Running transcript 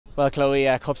Well, Chloe,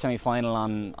 Cup semi-final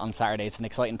on Saturday. It's an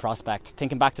exciting prospect.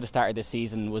 Thinking back to the start of this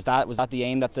season, was that the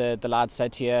aim that the lads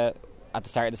said to you at the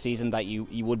start of the season, that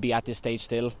you would be at this stage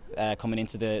still coming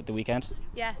into the weekend?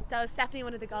 Yeah, that was definitely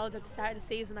one of the goals at the start of the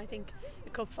season. I think the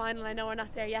cup final, I know we're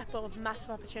not there yet, but a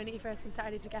massive opportunity for us on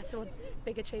Saturday to get to one.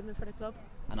 Big achievement for the club.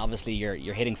 And obviously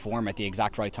you're hitting form at the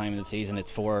exact right time of the season.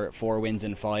 It's four wins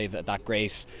in 5. That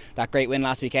great win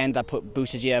last weekend that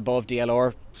boosted you above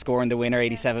DLR, scoring the winner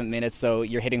 87 minutes. So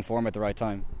you're hitting form at the right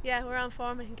time. Yeah, we're on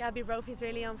form. I think Gabby Brophy's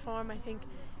really on form. I think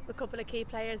with a couple of key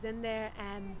players in there.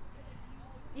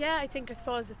 Yeah, I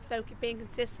suppose it's about being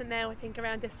consistent now. I think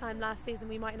around this time last season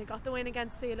we mightn't have got the win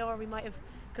against DLR. We might have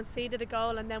conceded a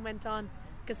goal and then went on,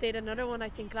 conceded another one. I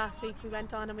think last week we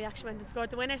went on and we actually went and scored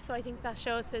the winner. So I think that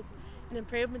shows there's an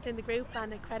improvement in the group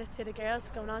and a credit to the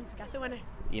girls going on to get the winner.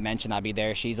 You mentioned Abby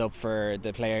there, she's up for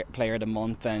the player of the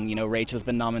month, and you know Rachel's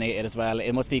been nominated as well.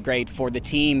 It must be great for the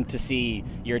team to see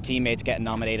your teammates getting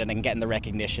nominated and getting the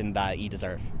recognition that you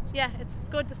deserve. Yeah, it's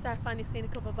good to start finally seeing a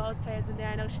couple of Bows players in there.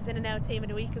 I know she's in and out team of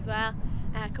the week as well.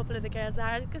 A couple of the girls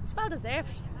are. It's well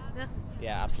deserved.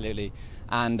 Yeah, absolutely.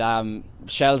 And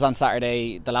Shells on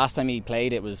Saturday, the last time he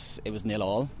played it was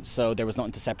 0-0, so there was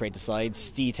nothing to separate the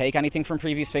sides. Do you take anything from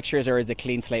previous fixtures, or is it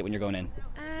clean slate when you're going in?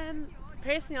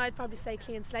 Personally, I'd probably say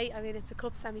clean slate. I mean, it's a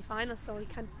cup semi-final, so we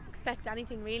can't expect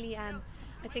anything really. I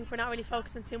think we're not really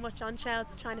focusing too much on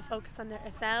Shells, trying to focus on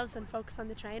ourselves and focus on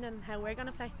the training and how we're going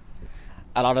to play.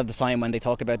 A lot of the time when they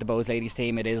talk about the Bows ladies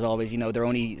team, it is always, you know,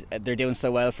 they're doing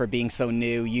so well for being so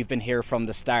new. You've been here from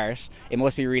the start. It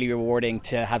must be really rewarding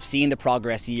to have seen the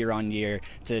progress year on year,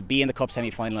 to be in the cup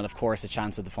semi-final, and of course a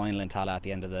chance at the final in Tala at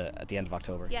the end of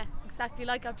October. Yeah, exactly.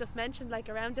 Like I've just mentioned, like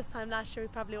around this time last year we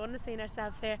probably wouldn't have seen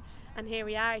ourselves here, and here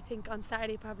we are. I think on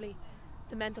Saturday probably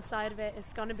the mental side of it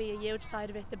is going to be a huge side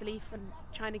of it, the belief and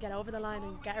trying to get over the line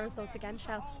and get a result against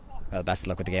Shells. Well, best of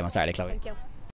luck with the game on Saturday, Chloe. Thank you.